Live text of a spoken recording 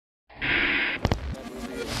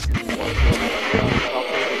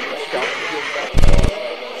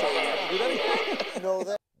know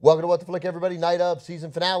that. Welcome to What the Flick, everybody. Night of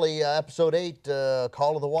season finale, episode 8,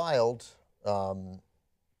 Call of the Wild.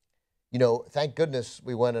 You know, thank goodness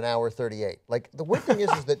we went an hour 38. Like, the weird thing is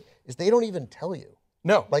they don't even tell you.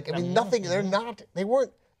 No. Like, I mean, nothing. They're not. They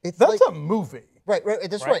weren't. It's That's like, a movie. Right.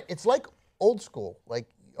 That's right. It's like old school. Like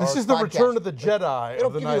this is the Return of the Jedi. They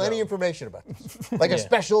don't give you any information about this. Like a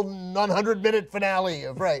special 100-minute finale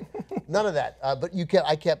of none of that. But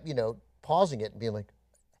I kept pausing it and being like,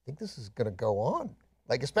 I think this is going to go on.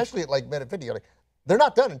 Like especially at like minute 50, you're like, they're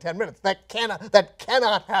not done in 10 minutes. That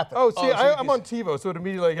cannot happen. Oh, see, I'm on TiVo, so it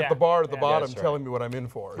immediately hit the bar at the bottom telling me what I'm in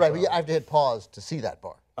for. Right, so. but I have to hit pause to see that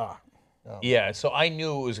bar. Yeah, so I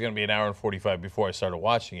knew it was going to be an hour and 45 before I started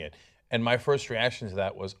watching it. And my first reaction to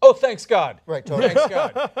that was, oh, thanks God. Right, totally. Thanks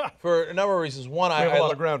God. For a number of reasons. One, we have a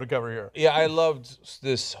lot of ground to cover here. Yeah, I loved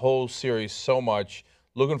this whole series so much.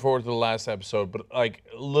 Looking forward to the last episode, but like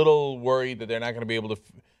a little worried that they're not going to be able to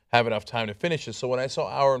have enough time to finish it. So when I saw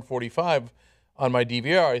hour and 45 on my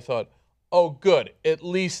DVR, I thought, oh, good. At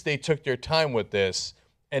least they took their time with this.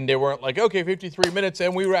 And they weren't like, okay, 53 minutes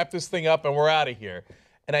and we wrap this thing up and we're out of here.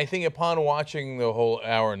 And I think upon watching the whole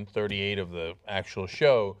hour and 38 of the actual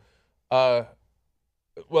show, well,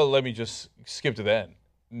 let me just skip to the end.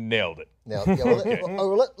 Nailed it. Nailed it. Yeah,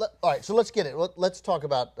 all right, so let's get it. Let's talk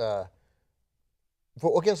about.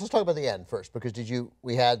 Let's talk about the end first because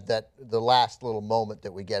we had the last little moment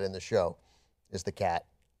that we get in the show is the cat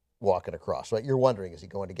walking across. Right, you're wondering, is he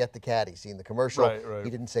going to get the cat? He's seen the commercial. Right. He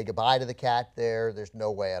didn't say goodbye to the cat there. There's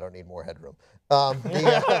no way. I don't need more headroom.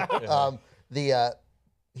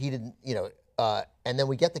 He didn't. And then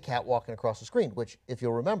we get the cat walking across the screen, which, if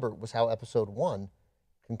you'll remember, was how episode 1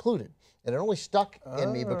 concluded. And it only stuck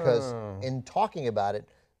in me because in talking about it,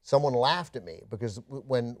 someone laughed at me because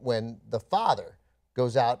when the father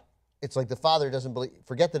goes out, it's like the father doesn't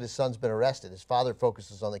forget that his son's been arrested. His father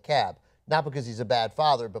focuses on the cab, not because he's a bad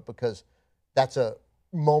father, but because that's a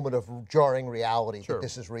moment of jarring reality that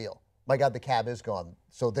this is real. My God, the cab is gone.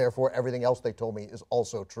 So therefore, everything else they told me is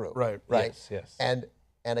also true. Right. Yes. And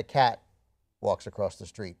a cat walks across the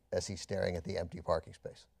street as he's staring at the empty parking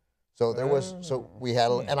space. So there was, we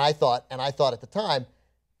had, and I thought at the time,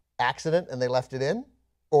 accident and they left it in,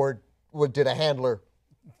 or did a handler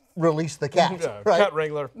release the cat? Yeah, right? cat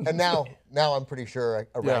wrangler. And now I'm pretty sure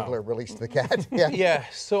a wrangler released the cat. Yeah. Yeah.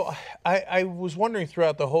 So I was wondering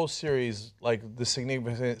throughout the whole series, like the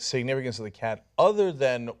significance of the cat, other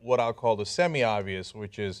than what I'll call the semi-obvious,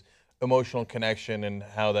 which is emotional connection and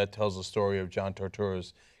how that tells the story of John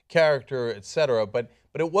Turturro's character, etc. But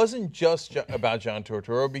it wasn't just about John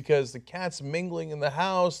Turturro because the cat's mingling in the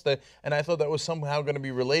house, and I thought that was somehow going to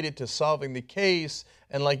be related to solving the case.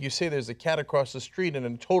 And like you say, there's a cat across the street in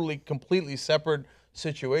a totally, completely separate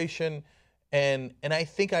situation. And I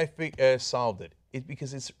think I solved it. It's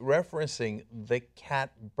because it's referencing the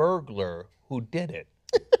cat burglar who did it.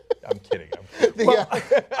 I'm kidding. I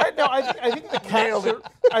think the cat.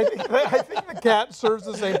 I think the cat serves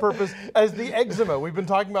the same purpose as the eczema. We've been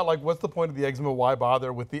talking about like what's the point of the eczema? Why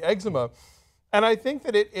bother with the eczema? And I think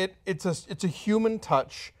that it's a human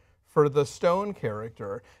touch for the Stone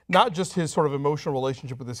character, not just his sort of emotional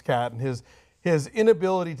relationship with this cat and his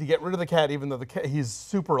inability to get rid of the cat, even though he's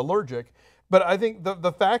super allergic. But I think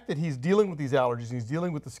the fact that he's dealing with these allergies and he's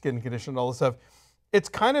dealing with the skin condition and all this stuff. It's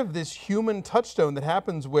kind of this human touchstone that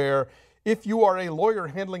happens where if you are a lawyer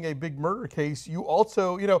handling a big murder case, you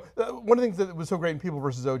also, one of the things that was so great in People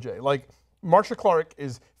versus OJ, like Marcia Clark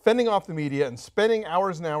is fending off the media and spending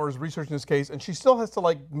hours and hours researching this case, and she still has to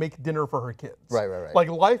like make dinner for her kids. Right. Like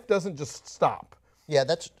life doesn't just stop. Yeah,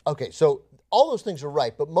 that's, okay, so all those things are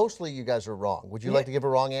right, but mostly you guys are wrong. Would you like to give a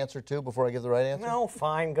wrong answer too before I give the right answer? No,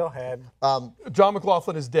 fine, go ahead. John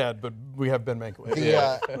McLaughlin is dead, but we have Ben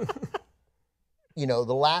Mankiewicz.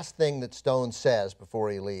 The last thing that Stone says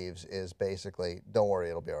before he leaves is basically, don't worry,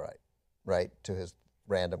 it'll be all right, right, to his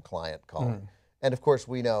random client calling. And of course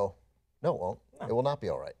we know, no, it won't. No. It will not be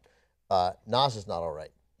all right. Nas is not all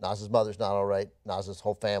right. Nas's mother's not all right. Nas's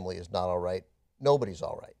whole family is not all right. Nobody's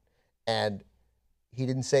all right. And he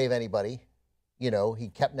didn't save anybody. He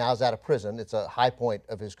kept Nas out of prison. It's a high point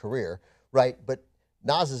of his career, right? But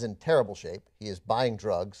Nas is in terrible shape. He is buying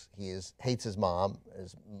drugs. He hates his mom.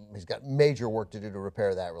 He's got major work to do to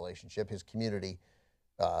repair that relationship. His community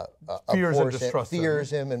fears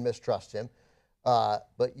him and mistrusts him. But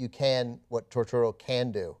what Turturro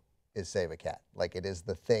can do is save a cat. Like it is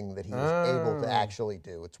the thing that he was able to actually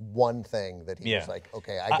do. It's one thing that he was like,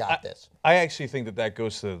 okay, I got this. I actually think that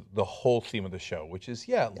goes to the whole theme of the show, which is,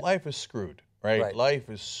 life is screwed, right? Life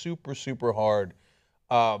is super, super hard.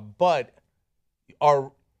 But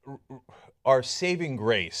our saving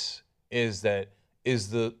grace is that is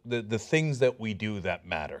the things that we do that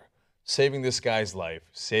matter. Saving this guy's life,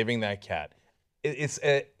 saving that cat. And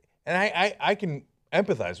I can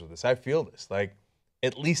empathize with this. I feel this. Like,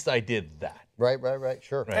 at least I did that. Right,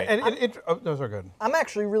 sure. No, sorry, go ahead. I'm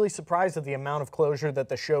actually really surprised at the amount of closure that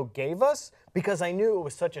the show gave us, because I knew it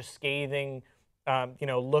was such a scathing,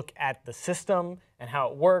 look at the system and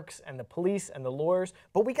how it works and the police and the lawyers.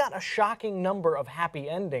 But we got a shocking number of happy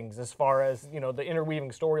endings as far as, the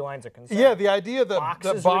interweaving storylines are concerned. Yeah, the idea that Box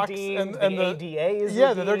that is Box redeemed, and the ADA is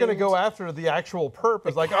that they're going to redeemed. go after the actual perp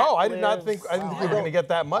is like, cat oh, I didn't think lives. we were going to get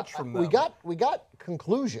that much from them. We got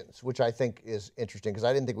conclusions, which I think is interesting, because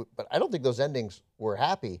I didn't think, but I don't think those endings were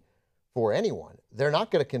happy for anyone. They're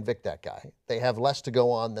not going to convict that guy. They have less to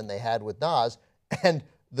go on than they had with Nas, and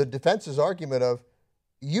the defense's argument of,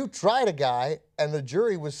 you tried a guy and the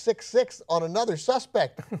jury was 6-6 on another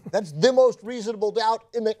suspect. That's the most reasonable doubt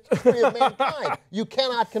in the history of mankind. You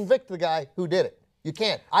cannot convict the guy who did it. You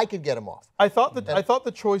can't. I could get him off. I thought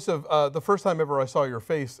the choice of the first time ever I saw your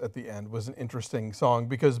face at the end was an interesting song,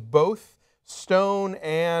 because both Stone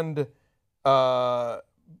and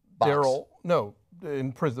Daryl,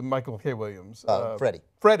 in prison, Michael K. Williams,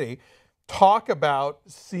 Freddie, talk about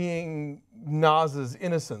seeing Nas's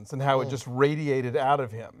innocence and how it just radiated out of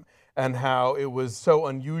him, and how it was so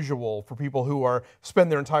unusual for people who spend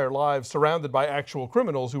their entire lives surrounded by actual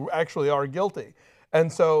criminals who actually are guilty. And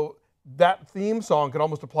so that theme song could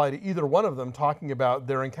almost apply to either one of them, talking about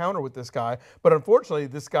their encounter with this guy. But unfortunately,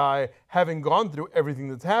 this guy, having gone through everything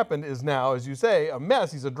that's happened, is now, as you say, a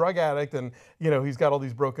mess. He's a drug addict, and he's got all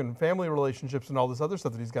these broken family relationships and all this other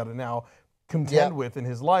stuff that he's got to now contend with in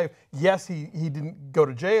his life. Yes, he didn't go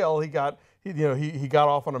to jail. He got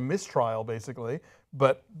off on a mistrial, basically.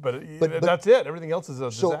 But that's it. Everything else is a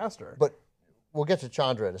disaster. But we'll get to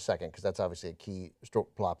Chandra in a second, because that's obviously a key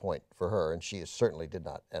plot point for her, and she certainly did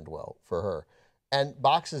not end well for her. And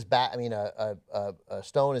Box is back. I mean,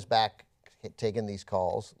 Stone is back, taking these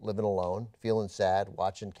calls, living alone, feeling sad,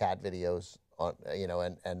 watching cat videos on,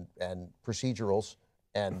 and procedurals.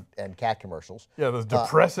 And cat commercials. Yeah, those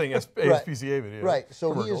depressing ASPCA videos. Right.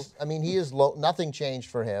 So he is nothing changed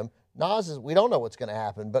for him. Nas we don't know what's going to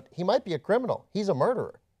happen, but he might be a criminal. He's a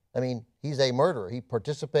murderer. I mean, he's a murderer. He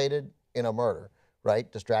participated in a murder,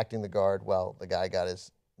 right? Distracting the guard while the guy got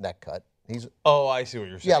his neck cut. Oh, I see what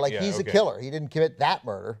you're saying. Yeah, he's a killer. He didn't commit that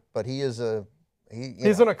murder, but he is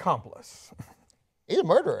he's an accomplice. He's a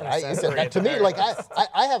murderer. To me,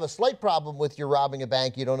 I have a slight problem with you're robbing a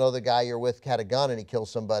bank, you don't know the guy you're with had a gun and he kills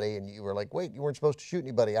somebody, and you were like, wait, you weren't supposed to shoot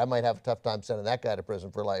anybody. I might have a tough time sending that guy to prison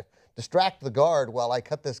for life. Distract the guard while I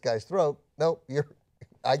cut this guy's throat. Nope,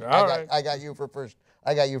 I got you for first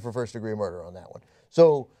degree murder on that one.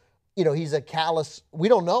 So, he's a callous. We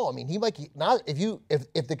don't know. I mean, he might Nas.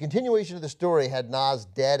 If the continuation of the story had Nas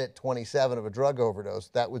dead at 27 of a drug overdose,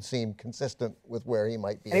 that would seem consistent with where he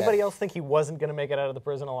might be. Anybody else think he wasn't going to make it out of the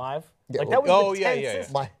prison alive? Yeah, that was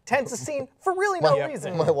the tensest scene for really no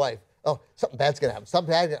reason. My wife. Oh, something bad's going to happen.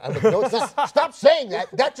 Something bad. I'm like, no, it's not. Stop saying that.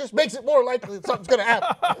 That just makes it more likely that something's going to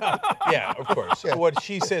happen. Yeah, of course. Yeah. What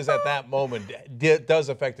she says at that moment does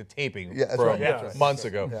affect the taping from months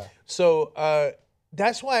ago. Yeah. So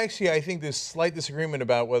that's why, actually, I think this slight disagreement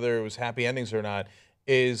about whether it was happy endings or not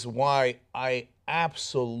is why I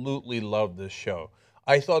absolutely loved this show.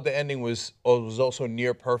 I thought the ending was also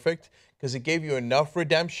near perfect, because it gave you enough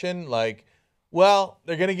redemption, like, well,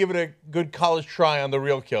 they're going to give it a good college try on the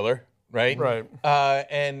real killer, right? Right.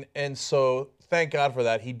 And so thank God for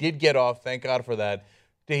that. He did get off. Thank God for that.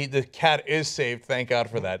 The cat is saved. Thank God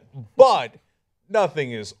for that. But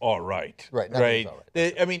nothing is all right. Right. Right.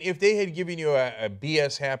 I mean, if they had given you a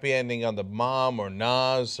BS happy ending on the mom or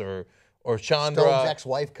Nas or Chandra. Stone's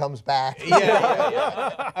ex-wife comes back.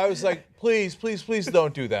 Yeah. I was like, please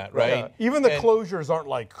don't do that, right? Yeah. Even the closures aren't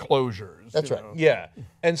like closures. That's right. Yeah.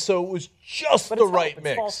 And so it was just the right mix.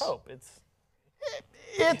 It's false hope.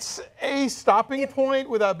 It's a stopping point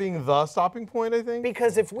without being the stopping point, I think.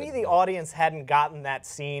 Because if we, the audience, hadn't gotten that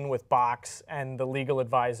scene with Box and the legal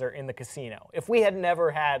advisor in the casino, if we had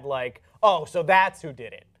never had oh, so that's who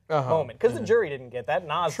did it moment, because the jury didn't get that.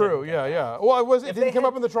 Nas True, didn't get that. Well, it didn't come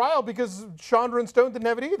up in the trial because Chandra and Stone didn't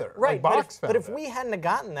have it either. Right, but if we hadn't have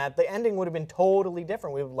gotten that, the ending would have been totally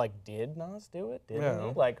different. We would have did Nas do it?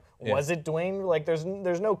 Didn't he? Was it Dwayne?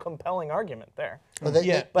 There's no compelling argument there.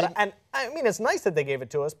 And I mean, it's nice that they gave it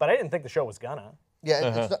to us, but I didn't think the show was gonna.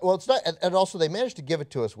 Yeah, it's not, and also they managed to give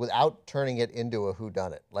it to us without turning it into a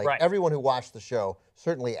whodunit. Everyone who watched the show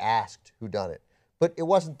certainly asked whodunit, but it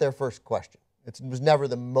wasn't their first question. It was never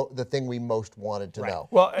the thing we most wanted to know.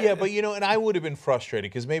 Well, yeah, but and I would have been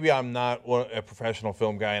frustrated because maybe I'm not a professional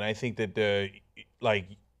film guy, and I think that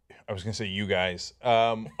I was going to say you guys,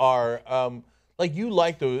 are like you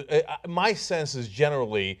like those. My sense is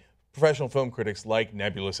generally professional film critics like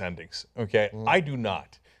nebulous endings. Okay, I do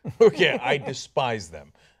not. Okay, I despise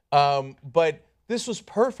them. But this was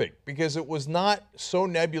perfect because it was not so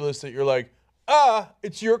nebulous that you're like,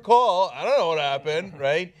 it's your call. I don't know what happened,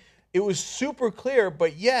 right? It was super clear,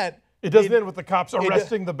 but yet. It doesn't end with the cops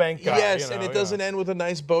arresting the bank guy. Yes, and it doesn't end with a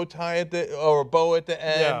nice bow tie or a bow at the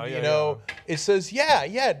end. You know, it says,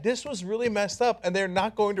 this was really messed up, and they're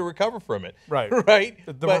not going to recover from it. Right. Right.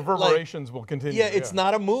 The reverberations will continue. Yeah, it's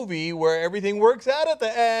not a movie where everything works out at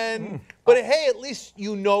the end. But hey, at least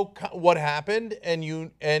you know what happened, and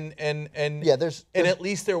at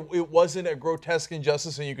least it wasn't a grotesque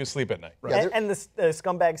injustice, and you could sleep at night. Right. And the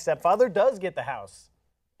scumbag stepfather does get the house.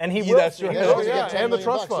 And he will. That's right. And the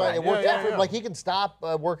trust fund. Right? It worked out for him. Like, he can stop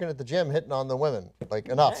working at the gym, hitting on the women. Like,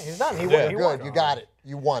 enough. Yeah, he's done. He Good. won. You got it.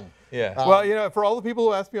 You won. Yeah. Well, for all the people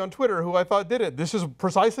who asked me on Twitter who I thought did it, this is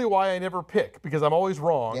precisely why I never pick, because I'm always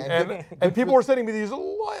wrong. Yeah, and people were sending me these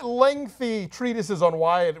lengthy treatises on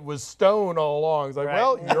why it was Stone all along. It's like,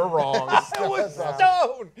 well, you're wrong. It was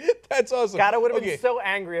Stone. That's awesome. God, I would have been so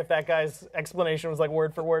angry if that guy's explanation was like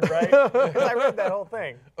word for word, right? Because I read that whole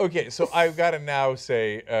thing. Okay, so I've got to now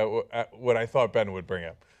say what I thought Ben would bring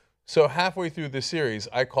up. So halfway through the series,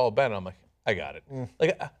 I called Ben. I'm like, I got it.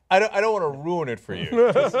 Like, I don't want to ruin it for you.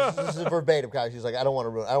 This is a verbatim, guys. She's like, I don't want to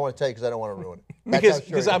ruin it. I don't want to tell you because I don't want to ruin it.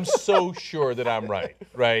 Because I'm so sure that I'm right,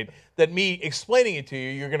 right? That me explaining it to you,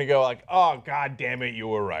 you're going to go like, oh, God damn it, you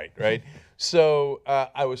were right, right? So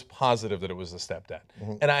I was positive that it was the stepdad.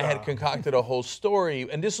 And I had concocted a whole story.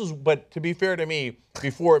 And this was, but to be fair to me,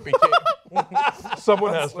 before it became...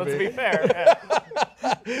 Someone has to Let's be. be fair.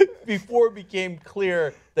 Before it became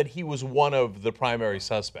clear that he was one of the primary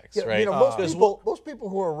suspects, right? You know, most people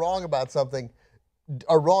who are wrong about something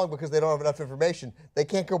are wrong because they don't have enough information. They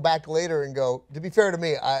can't go back later and go, to be fair to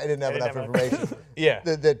me, I didn't have enough information. Yeah.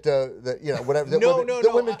 That you know, whatever.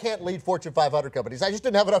 That women can't lead Fortune 500 companies. I just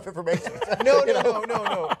didn't have enough information.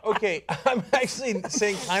 No. Okay, I'm actually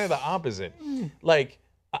saying kind of the opposite. Like,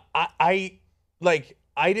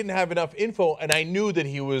 I didn't have enough info, and I knew that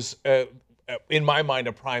he was, in my mind,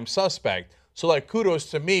 a prime suspect. So, like,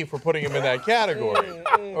 kudos to me for putting him in that category.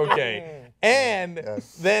 Okay. And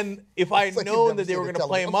then if I had known that they were going to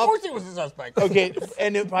play him up, of course he was a suspect. Okay,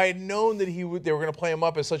 and if I had known that they were going to play him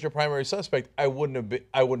up as such a primary suspect, I wouldn't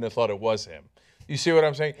have thought it was him. You see what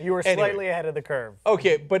I'm saying? You were slightly ahead of the curve.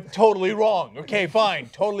 Okay, but totally wrong. Okay, fine,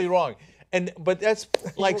 totally wrong. But that's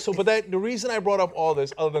like so. But the reason I brought up all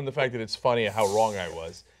this, other than the fact that it's funny how wrong I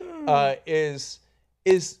was, is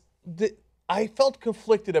that I felt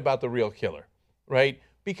conflicted about the real killer, right?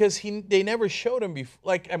 Because they never showed him before.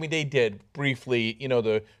 Like, I mean, they did briefly, you know,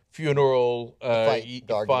 the funeral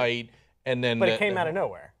fight, and then. But it came out of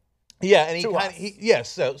nowhere. Yeah, and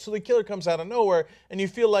so the killer comes out of nowhere, and you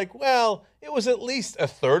feel like, well, it was at least a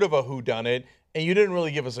third of a whodunit, and you didn't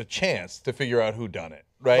really give us a chance to figure out who done it,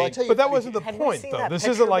 right? Well, I tell you, But that wasn't the Had we point, seen though. that This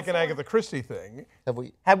picture isn't like an before? Agatha Christie thing. have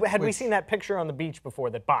we? Had we seen that picture on the beach before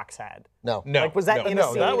that Box had? No. No. Like, was that in a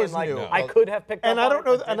No, scene? that was and, like, new. I could have picked And up I on don't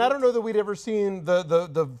know. it, but And I don't didn't. know that we'd ever seen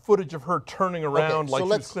the footage of her turning around like she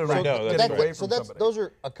was clearly No, that's getting right. away from somebody. Those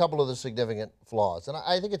are a couple of the significant flaws, and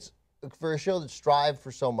I think it's for a show that strived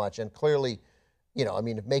for so much, and clearly, you know, I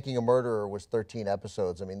mean, if Making a Murderer was 13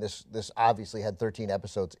 episodes, I mean, this obviously had 13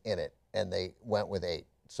 episodes in it, and they went with 8.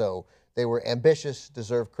 So they were ambitious,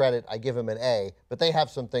 deserve credit. I give them an A, but they have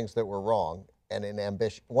some things that were wrong, and in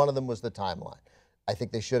ambition, one of them was the timeline. I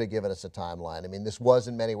think they should have given us a timeline. I mean, this was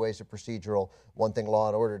in many ways a procedural. One thing Law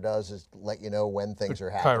and Order does is let you know when things are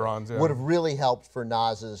happening. chyrons, yeah. Would have really helped for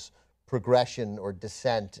Naz's progression or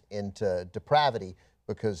descent into depravity,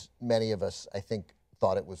 because many of us, I think,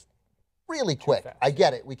 thought it was really quick. I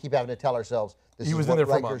get it. We keep having to tell ourselves this He is was in what there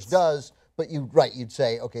for Rikers months. does. But you'd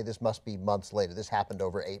say, okay, this must be months later. This happened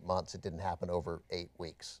over 8 months. It didn't happen over 8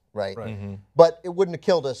 weeks, right? But it wouldn't have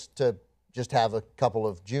killed us to just have a couple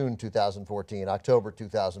of June 2014, October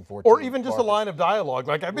 2014. Or even just a line of dialogue,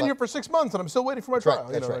 like, I've been here for 6 months and I'm still waiting for my trial.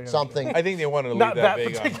 That's right. Like, Something. I think they wanted to leave Not that that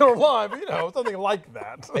vague particular line, but, you know, something like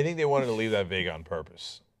that. I think they wanted to leave that vague on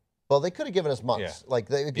purpose. Well, they could have given us months. Yeah. Like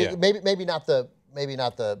maybe not the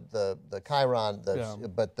Chiron,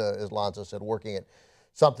 but as Alonso said, working it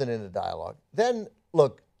something into dialogue. Then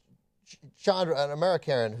look, Chandra, an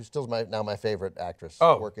American who's still now my favorite actress.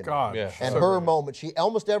 Oh, working God. Yeah. And So her great. moment,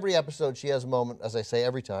 almost every episode she has a moment, as I say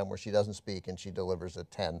every time, where she doesn't speak and she delivers a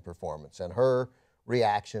 10 performance. And her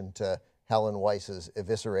reaction to Helen Weiss's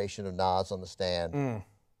evisceration of Nas on the stand,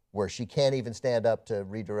 where she can't even stand up to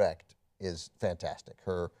redirect, is fantastic.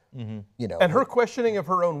 Her, you know, And her questioning of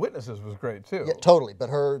her own witnesses was great too. yeah, totally. But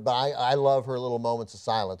I love her little moments of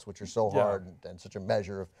silence, which are so hard and such a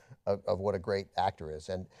measure of what a great actor is.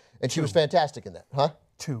 And she was fantastic in that, huh?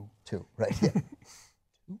 Two, right?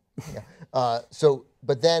 Yeah.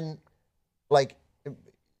 But then, like,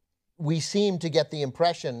 we seem to get the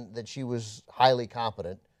impression that she was highly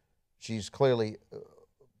competent. She's clearly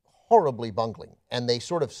horribly bungling, and they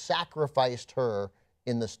sort of sacrificed her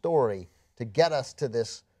in the story to get us to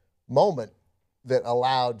this moment that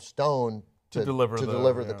allowed Stone to deliver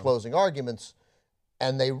the closing arguments,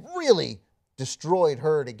 and they really destroyed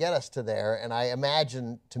her to get us to there. And I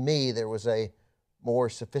imagine, to me, there was a more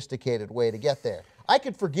sophisticated way to get there. I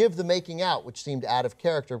could forgive the making out, which seemed out of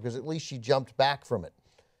character, because at least she jumped back from it.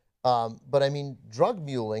 But I mean, drug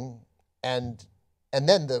muling and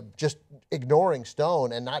then the just ignoring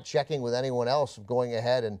Stone and not checking with anyone else, going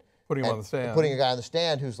ahead and putting him on the stand, putting a guy on the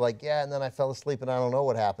stand who's like, yeah, and then I fell asleep and I don't know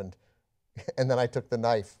what happened, and then I took the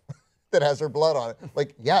knife that has her blood on it.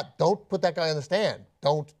 Like, yeah, don't put that guy on the stand.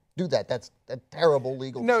 Don't do that. That's a terrible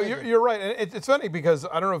legal decision. No, you're right. And it's funny because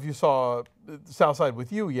I don't know if you saw Southside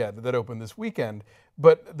with You yet, that opened this weekend,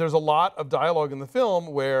 but there's a lot of dialogue in the film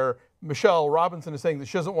where Michelle Robinson is saying that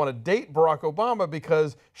she doesn't want to date Barack Obama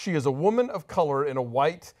because she is a woman of color in a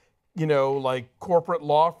white, you know, like corporate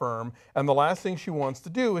law firm, and the last thing she wants to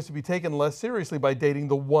do is to be taken less seriously by dating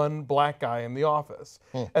the one black guy in the office.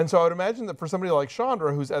 And so I would imagine that for somebody like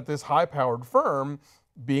Chandra, who's at this high-powered firm,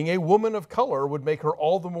 being a woman of color would make her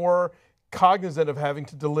all the more cognizant of having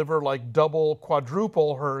to deliver like double,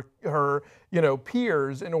 quadruple her you know,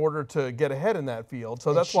 peers in order to get ahead in that field.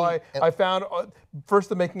 So that's why I found first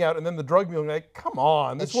the making out and then the drug muling, like, come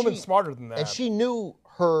on, this woman's smarter than that. And she knew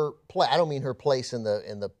her place. I don't mean her place in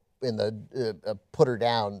the put her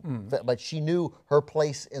down, but she knew her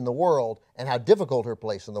place in the world and how difficult her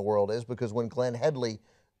place in the world is, because when Glenn Headley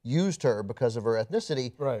used her because of her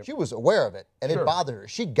ethnicity, she was aware of it, and it bothered her.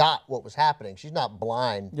 She got what was happening. She's not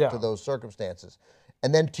blind to those circumstances.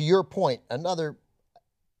 And then to your point, another,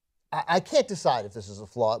 I can't decide if this is a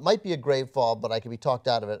flaw. It might be a grave flaw, but I could be talked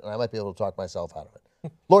out of it, and I might be able to talk myself out of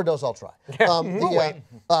it. Lord knows I'll try.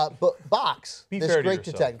 But Box, this great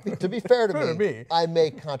detective, to be fair to me, I may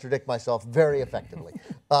contradict myself very effectively.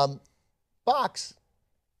 Box,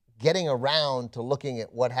 getting around to looking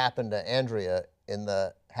at what happened to Andrea in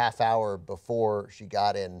the half hour before she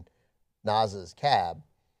got in Naz's cab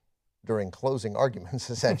during closing arguments,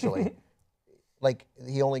 essentially. Like,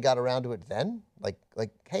 he only got around to it then? Like,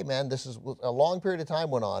 hey man, this is a long period of time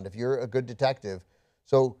went on if you're a good detective.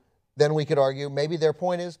 So then we could argue maybe their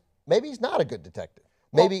point is, maybe he's not a good detective.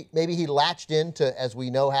 Maybe he latched into, as we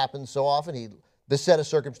know happens so often, this set of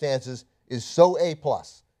circumstances is so A+.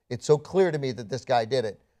 It's so clear to me that this guy did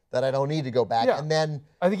it that I don't need to go back. Yeah. And then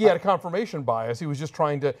I think he had a confirmation bias. He was just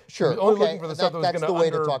trying to, only looking for the stuff that was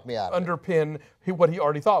going to underpin what he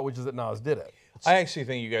already thought, which is that Nas did it. I actually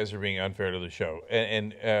think you guys are being unfair to the show,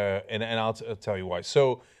 and I'll tell you why.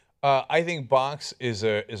 So I think Box is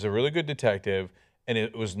a really good detective, and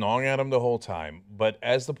it was gnawing at him the whole time. But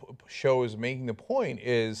as the show is making the point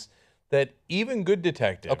is that even good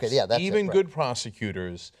detectives, even good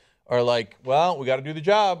prosecutors are like, well, we got to do the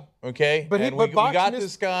job, okay? But we got missed,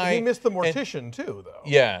 this guy. He missed the mortician too, though.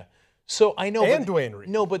 Yeah. So I know, and Dwayne Reed.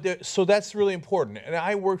 No, but so that's really important. And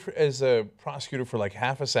I worked as a prosecutor for like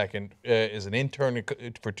half a second as an intern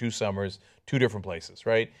for 2 summers, 2 different places,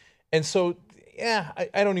 right? And so, yeah,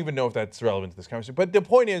 I don't even know if that's relevant to this conversation. But the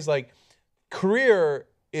point is, like, career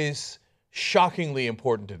is shockingly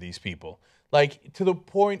important to these people. Like, to the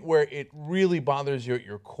point where it really bothers you at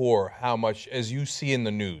your core how much, as you see in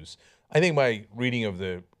the news. I think my reading of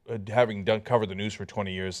the, having covered the news for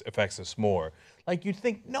 20 years affects us more. Like, you'd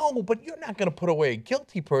think, no, but you're not going to put away a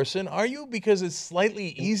guilty person, are you? Because it's slightly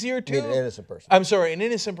easier to. You mean an innocent person. I'm sorry, an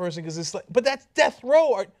innocent person, because it's like, but that's death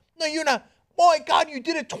row. No, you're not. Oh my God, you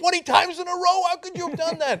did it 20 times in a row. How could you have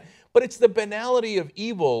done that? But it's the banality of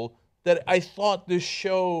evil that I thought this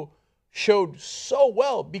show showed so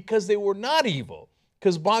well, because they were not evil.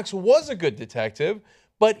 Because Box was a good detective,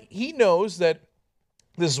 but he knows that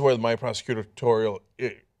this is where my prosecutorial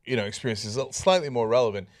experience is slightly more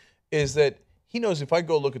relevant, is that he knows if I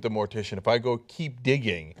go look at the mortician, if I go keep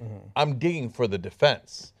digging, I'm digging for the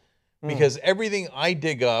defense. Because everything I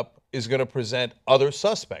dig up is going to present other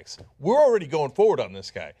suspects. We're already going forward on this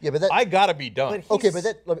guy. Yeah, but I got to be done.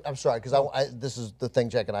 I'm sorry, because this is the thing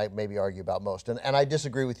Jack and I maybe argue about most, and I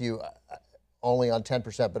disagree with you only on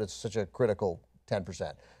 10%, but it's such a critical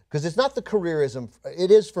 10%. Because it's not the careerism.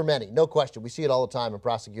 It is for many, no question. We see it all the time in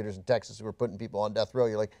prosecutors in Texas who are putting people on death row.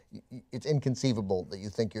 You're like, it's inconceivable that you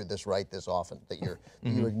think you're this right this often, that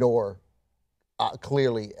you ignore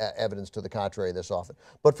clearly evidence to the contrary this often.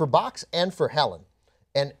 But for Box and for Helen,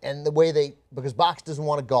 and the way because Box doesn't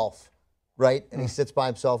want to golf, right? And he sits by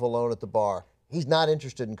himself alone at the bar. He's not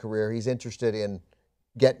interested in career. He's interested in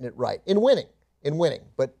getting it right, in winning.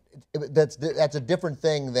 But that's a different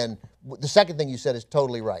thing than the second thing you said is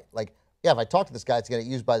totally right. Like, yeah, if I talk to this guy, it's going to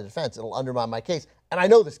get used by the defense. It'll undermine my case. And I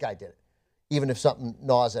know this guy did it, even if something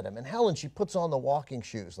gnaws at him. And Helen, she puts on the walking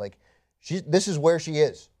shoes. Like, this is where she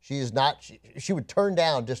is. She is not, she would turn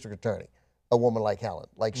down district attorney, a woman like Helen.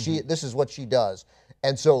 Like, this is what she does.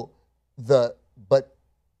 And so, but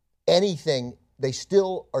anything, they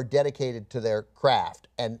still are dedicated to their craft.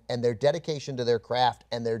 And their dedication to their craft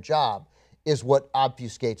and their job is what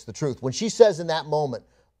obfuscates the truth. When she says in that moment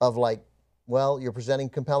of like, well, you're presenting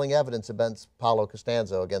compelling evidence against Paulo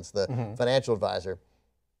Costanzo, against the financial advisor,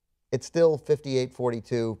 it's still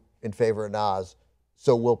 58-42 in favor of Nas,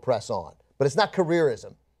 so we'll press on. But it's not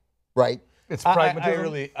careerism, right? It's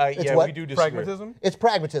pragmatism. We do disagree. Pragmatism? It's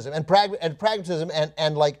pragmatism. And pragmatism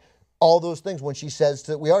and like all those things when she says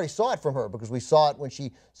to, we already saw it from her because we saw it when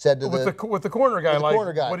she said to with the corner guy, like,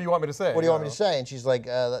 corner guy, what do you want me to say? What do you want me to say? And she's like,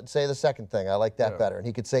 say the second thing. I like that better. And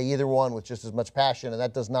he could say either one with just as much passion, and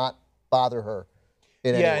that does not bother her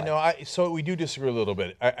in any way. Yeah, no, so we do disagree a little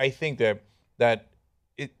bit. I think that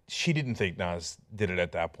she didn't think Nas did it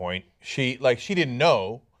at that point. She didn't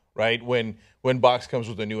know, right, when Box comes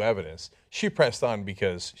with the new evidence. She pressed on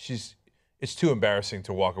because it's too embarrassing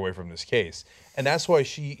to walk away from this case. And that's why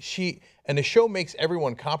and the show makes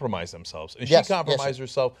everyone compromise themselves. And she compromised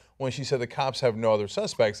herself when she said the cops have no other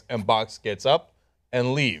suspects, and Box gets up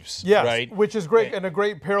and leaves, yes, right? Which is great, and a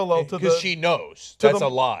great parallel to the... Because she knows. That's a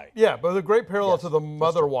lie. Yeah, but a great parallel to the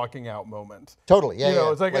mother walking out moment. Totally, yeah, You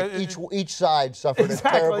know, it's like each side suffered a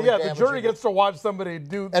terribly the damaging... jury gets to watch somebody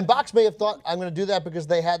do... And Box may have thought, I'm going to do that because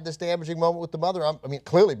they had this damaging moment with the mother. I mean,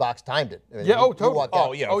 clearly Box timed it. I mean,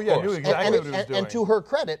 totally. Knew Knew exactly what he was doing. And to her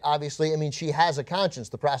credit, obviously, I mean, she has a conscience.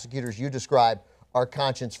 The prosecutors you described are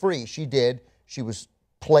conscience-free. She did. She was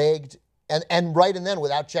plagued. And right and then,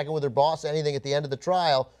 without checking with her boss, anything at the end of the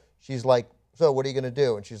trial, she's like, so what are you going to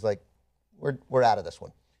do? And she's like, we're out of this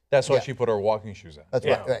one. That's why she put her walking shoes on. That's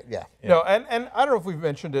right, yeah. No, and I don't know if we've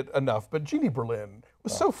mentioned it enough, but Jeannie Berlin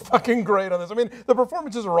was so fucking great on this. I mean, the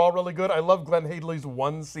performances are all really good. I love Glenn Hadley's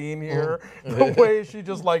one scene here. The way she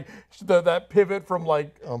just like, that pivot from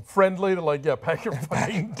like friendly to like, pack your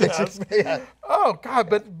fucking desk. Oh, God,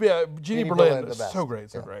 but Jeannie Berlin is so great,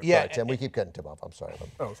 so great. Yeah, Tim, we keep cutting Tim off. I'm sorry.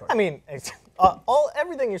 Oh, sorry. I mean,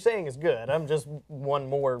 everything you're saying is good. I'm just one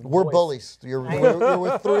more We're voice. bullies.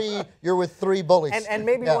 You're with three bullies. And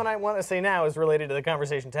maybe what I want to say now is related to the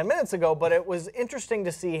conversation 10 minutes ago, but it was interesting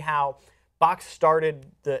to see how Box started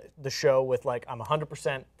the show with like, I'm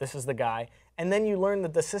 100%, this is the guy. And then you learn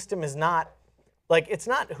that the system is not, like, it's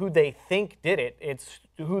not who they think did it, it's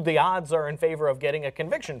who the odds are in favor of getting a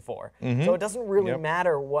conviction for. So it doesn't really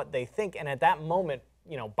matter what they think. And at that moment,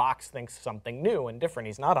 you know, Box thinks something new and different.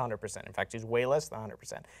 He's not 100%. In fact, he's way less than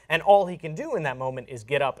 100%. And all he can do in that moment is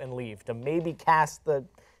get up and leave to maybe cast the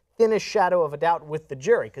thinnest shadow of a doubt with the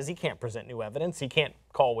jury, because he can't present new evidence. He can't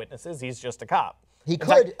call witnesses. He's just a cop. He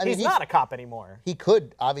could. He's not a cop anymore. He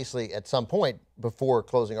could, obviously, at some point, before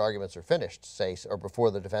closing arguments are finished, say, or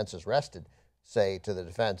before the defense is rested, say to the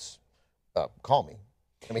defense, call me.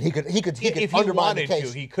 I mean, he could if undermine he the case.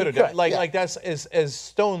 wanted to, he could have done. Like that's as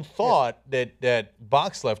Stone thought that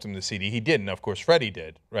Box left him the CD. He didn't. Of course, Freddie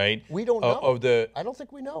did, right? We don't know. I don't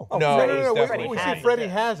think we know. No, Freddie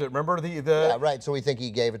has it. Remember the yeah, right. So we think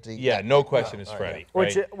he gave it to. Yeah, no question, it's Freddie.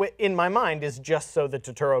 Which, right? in my mind, is just so that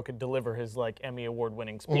Turturro could deliver his like Emmy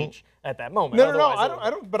award-winning speech at that moment. No,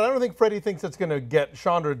 I don't think Freddie thinks it's going to get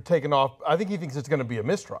Chandra taken off. I think he thinks it's going to be a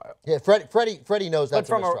mistrial. Yeah, Freddie knows that's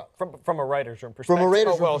a mistrial. From a writer's room perspective. From a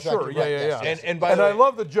writer's room well, perspective, sure, right, yeah. And by the way, I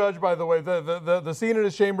love the judge, by the way, the scene in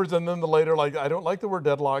his chambers, and then the later, like, I don't like the word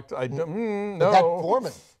deadlocked. I don't, no.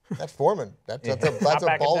 That's Foreman. That's a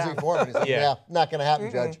ballsy Foreman. He's like, not going to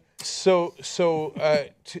happen, Judge. So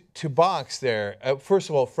to Box there, first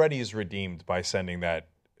of all, Freddie is redeemed by sending that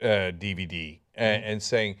DVD and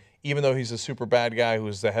saying, even though he's a super bad guy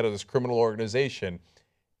who's the head of this criminal organization,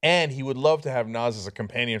 and he would love to have Nas as a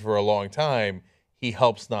companion for a long time, he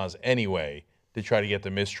helps Nas anyway to try to get the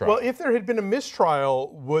mistrial. Well, if there had been a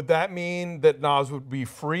mistrial, would that mean that Nas would be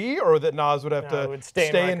free, or that Nas would have to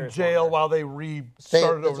stay in jail while they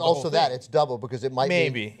restarted over It's the also whole that. thing? It's double, because it might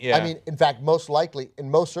Maybe, yeah. I mean, in fact, most likely, in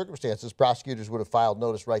most circumstances, prosecutors would have filed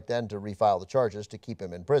notice right then to refile the charges to keep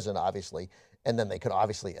him in prison, obviously, and then they could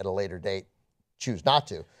obviously, at a later date, choose not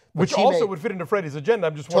to. But Which she also made- would fit into Freddie's agenda.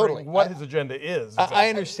 I'm just Totally. wondering what his agenda is. I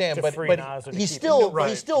understand, To but free but Nas or to he keep him. still Right.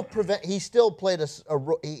 he still played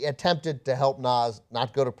he attempted to help Nas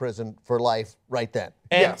not go to prison for life right then.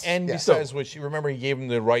 Yes. and Yeah. besides which, you remember he gave him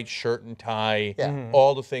the right shirt and tie, Yeah.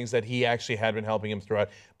 all the things that he actually had been helping him throughout.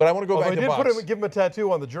 But I want to go Although back he to did Box. give him a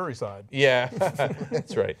tattoo on the jury side. Yeah,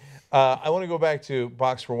 that's right. I want to go back to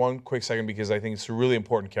Box for one quick second because I think it's a really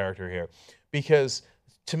important character here. Because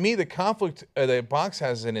to me, the conflict that Box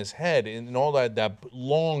has in his head and all that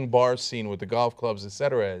long bar scene with the golf clubs,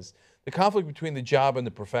 etc., is the conflict between the job and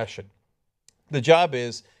the profession. The job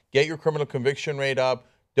is get your criminal conviction rate up.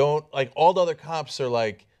 Don't, like, all the other cops are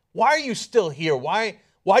like, why are you still here? Why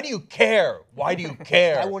do you care? Why do you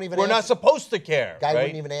care? I won't even We're not answer- supposed to care. Guy right?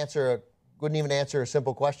 wouldn't even answer a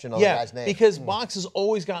simple question on the Yeah, guy's name. because Box has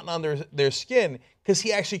always gotten on their skin because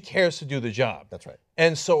he actually cares to do the job. That's right.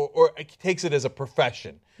 And so, or he takes it as a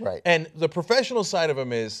profession. Right. And the professional side of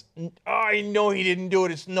him is, I know he didn't do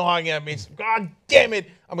it. It's gnawing at me. It's, God damn it.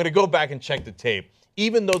 I'm going to go back and check the tape.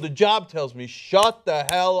 Even though the job tells me, shut the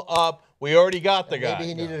hell up. We already got the guy. Maybe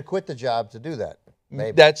he needed to quit the job to do that.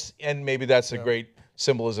 Maybe. Maybe that's a great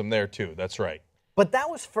symbolism there too. That's right. But that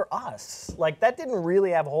was for us. Like, that didn't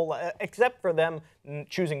really have a whole lot, except for them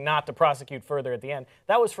choosing not to prosecute further at the end.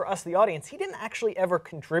 That was for us, the audience. He didn't actually ever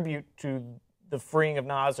contribute to the freeing of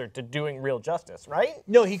Nas or to doing real justice, right?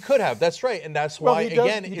 No, he could have. That's right. And that's Well, why, he does,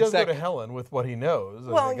 again, he it's does that. go to Helen with what he knows. I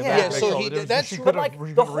Well, think, and yeah. that Yeah, makes so all he- the difference. that's- She but could Like,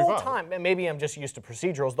 have the whole revived. time, and maybe I'm just used to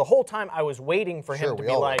procedurals, the whole time I was waiting for Sure, him to we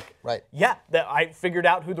be all were. like, Right. yeah, that I figured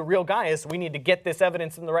out who the real guy is, so we need to get this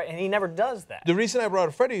evidence in the right, and he never does that. The reason I brought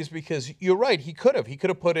up Freddie is because you're right. He could have. He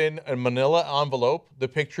could have put in a manila envelope, the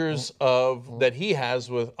pictures of that he has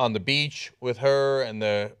with on the beach with her and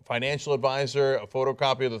the financial advisor, a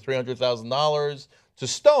photocopy of the $300,000 to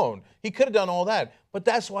Stone. He could have done all that. But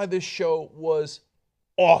that's why this show was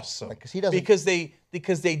awesome. Right, 'cause he doesn't-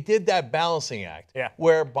 because they did that balancing act. Yeah.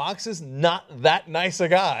 Where Box is not that nice a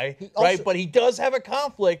guy, also- right? But he does have a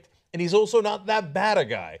conflict, and he's also not that bad a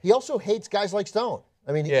guy. He also hates guys like Stone.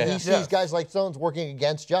 I mean, Yeah. he sees Yes. guys like Stone's working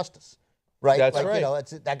against justice, right? That's like, right. You know,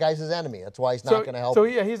 that guy's his enemy. That's why he's not going to help. So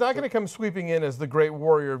yeah, he's not going to come sweeping in as the great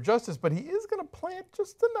warrior of justice, but he is going to plant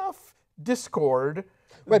just enough discord.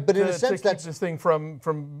 Right, but in a to sense, keep that's this thing from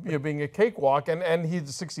being a cakewalk, and he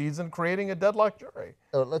succeeds in creating a deadlocked jury.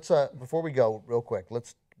 let's before we go real quick,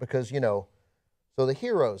 because so the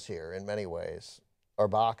heroes here in many ways are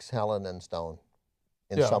Box, Helen, and Stone,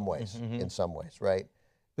 in Yeah. some ways, right?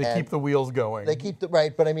 They And keep the wheels going. They keep the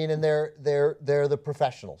right, but I mean, and they're the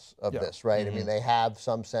professionals of Yeah. this, right? I mean, they have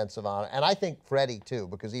some sense of honor, and I think Freddie too,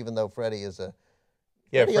 because even though Freddie is a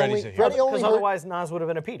Yeah, Freddie Freddie's only- a hero. Freddie only Because hurt- otherwise Nas would have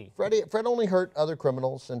been a PD. Fred only hurt other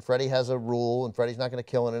criminals, and Freddie has a rule, and Freddie's not going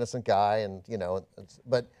to kill an innocent guy, and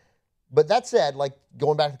but that said, like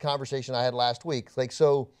going back to the conversation I had last week, like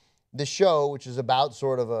so, the show, which is about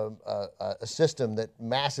sort of a system that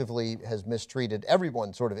massively has mistreated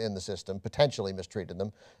everyone, sort of in the system, potentially mistreated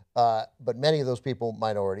them, but many of those people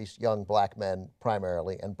minorities, young black men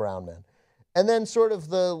primarily, and brown men. And then sort of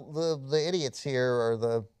the idiots here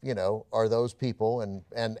are those people,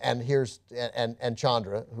 and here's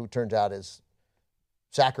Chandra, who turns out is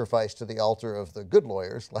sacrificed to the altar of the good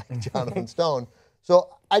lawyers like Jonathan Stone. So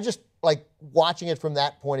I just like watching it from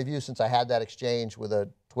that point of view, since I had that exchange with a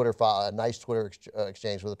Twitter follow, a nice Twitter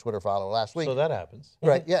exchange with a Twitter follower last week. So that happens.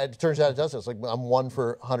 Right? Yeah, it turns out it does. It's like I'm 1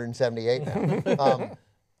 for 178 now.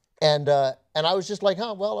 And I was just like,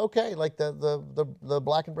 well, okay. Like the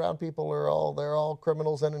black and brown people they're all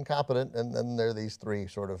criminals and incompetent, and then there are these three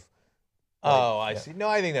sort of. Oh, I see. No,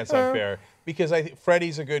 I think that's unfair because I think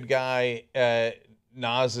Freddie's a good guy.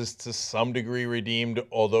 Nas is to some degree redeemed,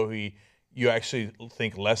 although you actually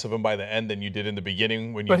think less of him by the end than you did in the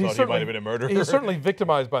beginning when you thought he might have been a murderer. He's certainly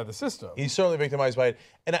victimized by the system. He's certainly victimized by it.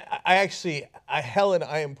 And Helen,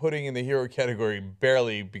 I am putting in the hero category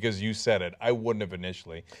barely because you said it. I wouldn't have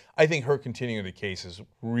initially. I think her continuing the case is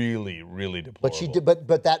really, really deplorable. But she did.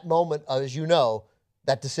 But that moment, as you know,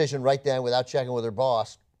 that decision right then, without checking with her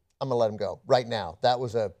boss, I'm gonna let him go right now. That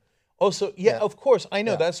was a. Also, yeah, of course, I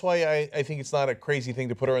know. That's why I think it's not a crazy thing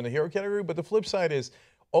to put her in the hero category. But the flip side is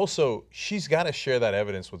also she's got to share that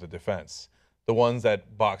evidence with the defense, the ones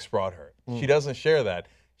that Box brought her. She doesn't share that.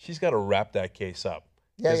 She's got to wrap that case up.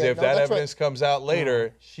 Because if that that's evidence comes out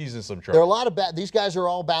later, she's in some trouble. There are a lot of these guys are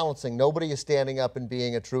all balancing. Nobody is standing up and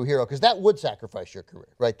being a true hero, because that would sacrifice your career,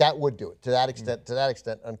 right? That would do it to that extent. To that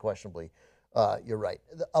extent, unquestionably, you're right.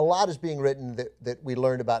 A lot is being written that we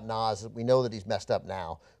learned about Nas. We know that he's messed up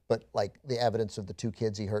now, but like the evidence of the 2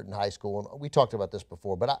 kids he hurt in high school, and we talked about this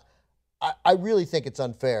before. But I really think it's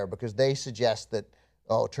unfair because they suggest that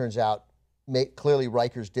it turns out clearly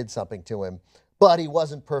Rikers did something to him, but he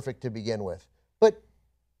wasn't perfect to begin with. But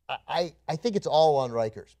I think it's all on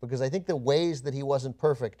Rikers, because I think the ways that he wasn't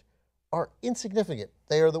perfect are insignificant.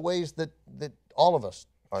 They are the ways that all of us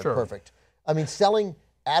aren't perfect. I mean, selling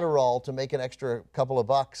Adderall to make an extra couple of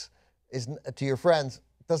bucks to your friends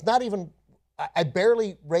does not even, I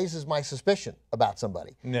barely raises my suspicion about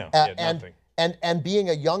somebody. No, nothing. And being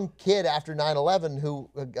a young kid after 9/11 who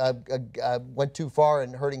went too far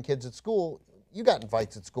and hurting kids at school, you got in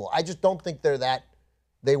fights at school. I just don't think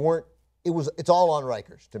they weren't. It's all on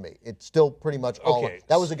Rikers to me. It's still pretty much all. Okay.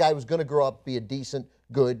 That was a guy who was going to grow up, be a decent,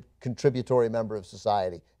 good, contributory member of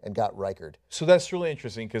society, and got Rikered. So that's really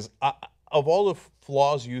interesting, because of all the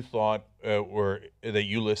flaws you thought that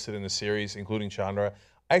you listed in the series, including Chandra,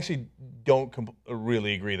 I actually don't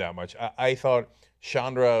really agree that much. I thought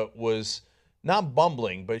Chandra was not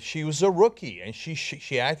bumbling, but she was a rookie, and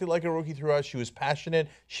she acted like a rookie throughout. She was passionate.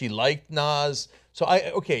 She liked Nas. So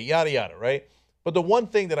yada yada, right? But the one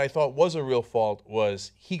thing that I thought was a real fault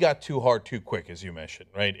was he got too hard too quick, as you mentioned,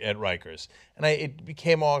 right, at Rikers. And it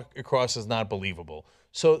became all across as not believable.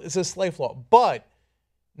 So it's a slight flaw. But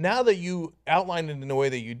now that you outlined it in the way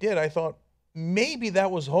that you did, I thought maybe that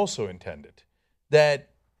was also intended. That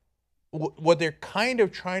what they're kind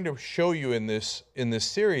of trying to show you in this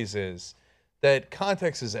series is that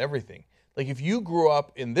context is everything. Like, if you grew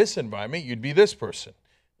up in this environment, you'd be this person.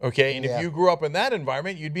 Okay, and if you grew up in that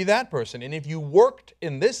environment, you'd be that person. And if you worked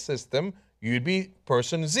in this system, you'd be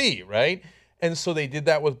person Z, right? And so they did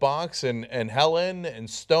that with Box and Helen and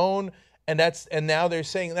Stone, and now they're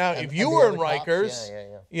saying, now if you were in Rikers,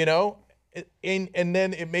 you know, and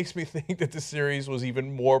then it makes me think that the series was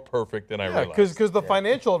even more perfect than I realized. Because the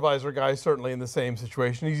financial advisor guy is certainly in the same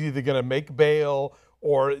situation. He's either going to make bail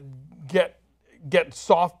or get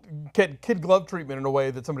kid glove treatment in a way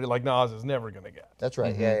that somebody like Nas is never going to get. That's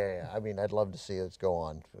right. Yeah. I mean, I'd love to see it go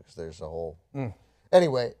on, because there's a whole.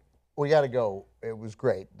 Anyway, we got to go. It was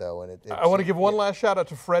great, though, and I want to give one last shout out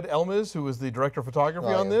to Fred Elmes, who was the director of photography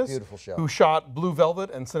on this. Beautiful show. Who shot Blue Velvet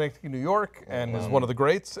and Synecdoche, New York, and is one of the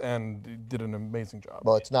greats, and did an amazing job.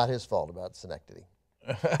 Well, it's not his fault about Synecdoche.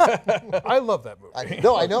 I love that movie.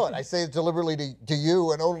 I know it. I say it deliberately to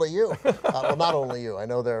you and only you. Well, not only you. I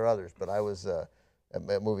know there are others, but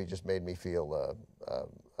that movie just made me feel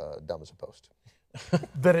dumb as a post.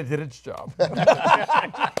 That it did its job.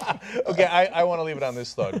 Okay, I want to leave it on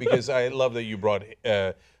this thought, because I love that you brought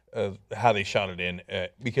how they shot it in,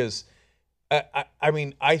 because I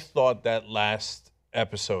mean, I thought that last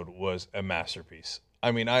episode was a masterpiece.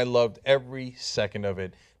 I mean, I loved every second of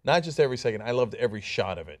it. Not just every second, I loved every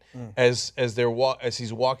shot of it. As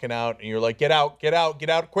he's walking out, and you're like, get out,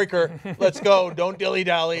 quicker, let's go, don't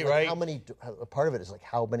dilly-dally, right? Part of it is like,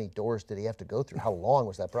 how many doors did he have to go through? How long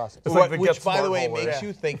was that process? Which, by the way, makes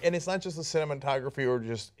you think, and it's not just the cinematography, or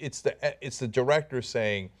just, it's the director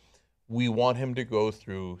saying, we want him to go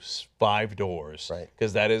through 5 doors, right?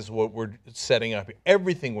 Because that is what we're setting up.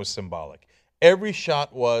 Everything was symbolic. Every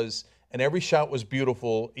shot was. And every shot was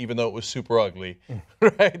beautiful, even though it was super ugly,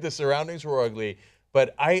 right? The surroundings were ugly.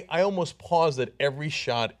 But I almost paused at every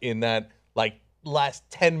shot in that, like, last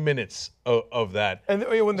 10 minutes of that. And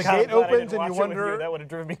when the gate opens and you wonder... That would have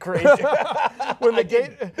driven me crazy. When the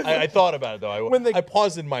gate... I thought about it, though. I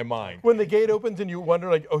paused in my mind. When the gate opens and you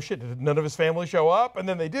wonder, like, oh, shit, did none of his family show up? And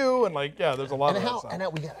then they do, and, like, yeah, there's a lot of that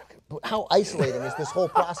stuff. How isolating is this whole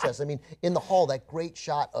process? I mean, in the hall, that great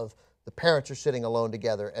shot of... the parents are sitting alone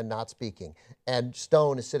together and not speaking. And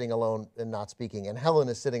Stone is sitting alone and not speaking. And Helen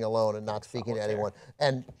is sitting alone and not speaking to anyone.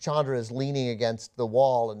 And Chandra is leaning against the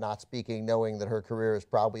wall and not speaking, knowing that her career is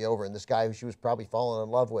probably over. And this guy who she was probably falling in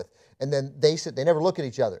love with. And then they never look at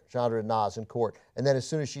each other, Chandra and Nas, in court. And then as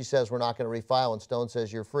soon as she says, we're not going to refile, and Stone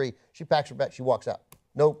says, you're free, she packs her bag, she walks out.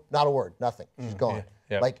 No, not a word, nothing. She's gone.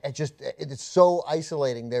 Yeah. Like, it's so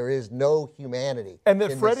isolating. There is no humanity. And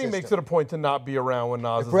then Freddie makes it a point to not be around when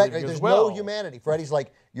Nas is leaving There's as well. no humanity. Freddie's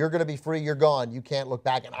like, you're going to be free, you're gone, you can't look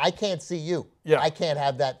back. And I can't see you. Yeah. I can't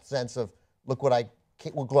have that sense of, look what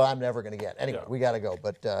I'm never going to get. Anyway, we got to go.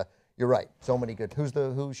 But you're right. So many good.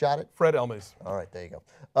 Who shot it? Fred Elmes. All right, there you go.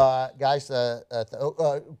 Guys,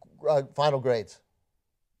 final grades.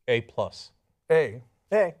 A+. A.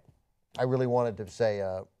 I really wanted to say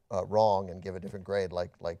wrong and give a different grade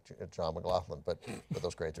like John McLaughlin, but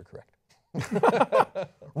those grades are correct.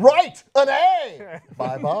 Right, an A.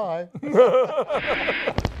 Bye-bye.